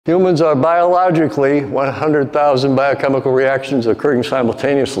Humans are biologically 100,000 biochemical reactions occurring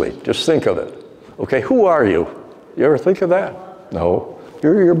simultaneously. Just think of it. Okay, who are you? You ever think of that? No.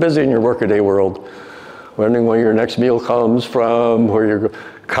 You're busy in your workaday world, wondering when your next meal comes from, where your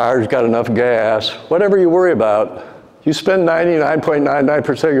car's got enough gas, whatever you worry about. You spend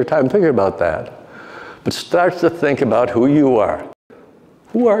 99.99% of your time thinking about that. But start to think about who you are.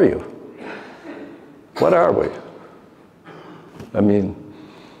 Who are you? What are we? I mean,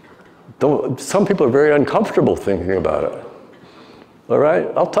 some people are very uncomfortable thinking about it. All right?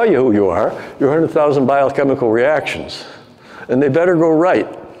 I'll tell you who you are. You're 100,000 biochemical reactions. And they better go right.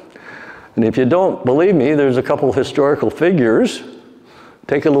 And if you don't believe me, there's a couple historical figures.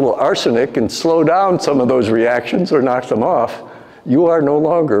 Take a little arsenic and slow down some of those reactions or knock them off. You are no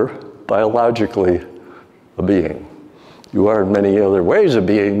longer biologically a being. You are in many other ways a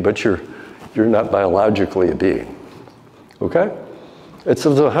being, but you're not biologically a being. Okay? It's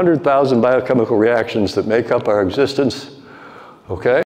the 100,000 biochemical reactions that make up our existence. Okay?